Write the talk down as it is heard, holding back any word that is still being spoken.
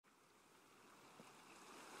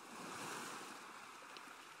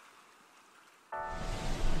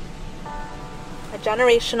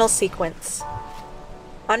generational sequence.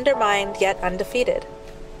 Undermined yet undefeated.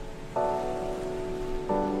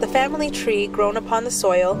 The family tree grown upon the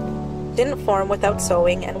soil didn't form without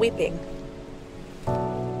sowing and weeping.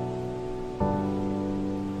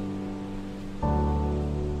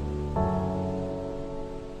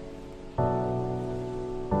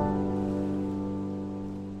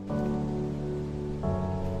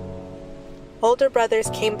 Older brothers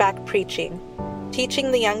came back preaching,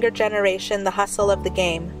 teaching the younger generation the hustle of the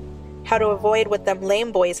game, how to avoid what them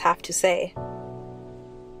lame boys have to say.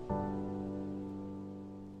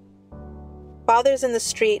 Fathers in the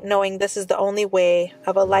street knowing this is the only way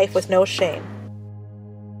of a life with no shame.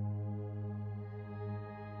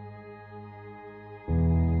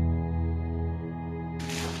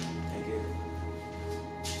 Thank you.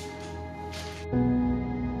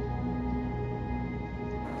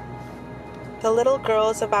 The little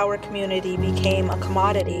girls of our community became a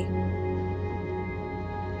commodity,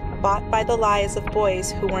 bought by the lies of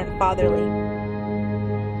boys who weren't fatherly.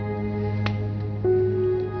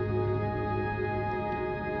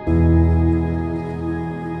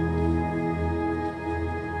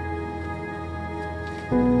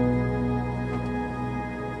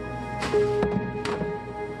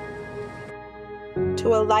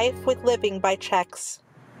 To a life with living by checks,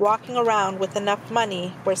 walking around with enough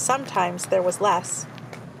money where sometimes there was less,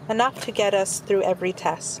 enough to get us through every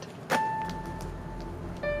test.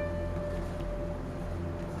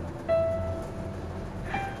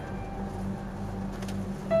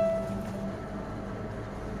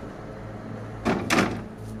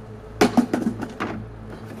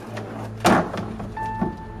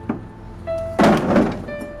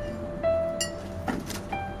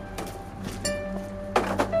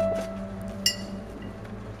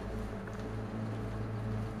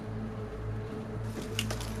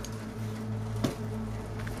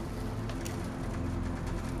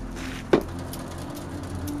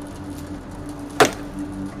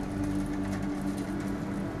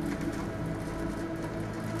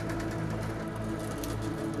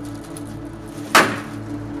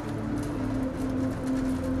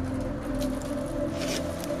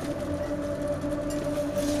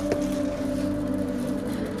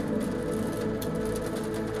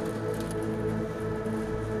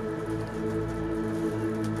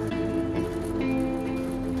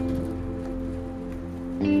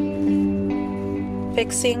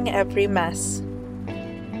 Fixing every mess.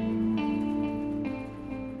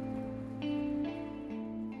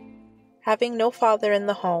 Having no father in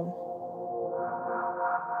the home.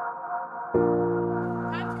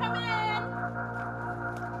 Time's coming in.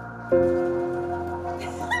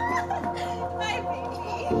 Hi,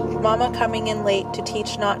 baby. Mama coming in late to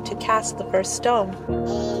teach not to cast the first stone.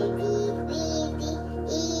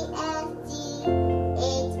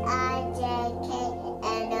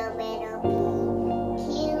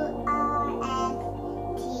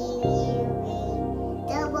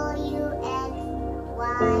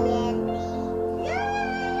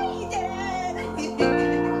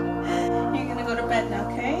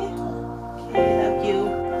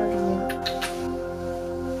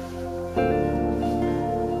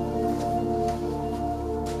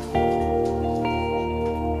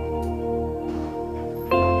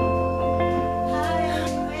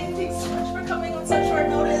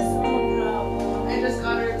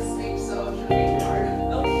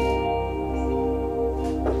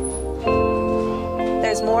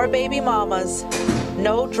 There's more baby mamas,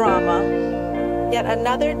 no drama, yet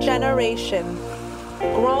another generation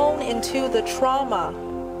grown into the trauma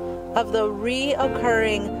of the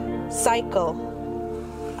reoccurring cycle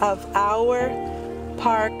of our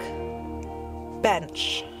park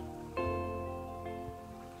bench.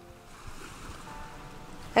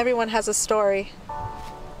 Everyone has a story.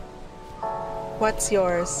 What's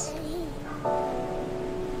yours?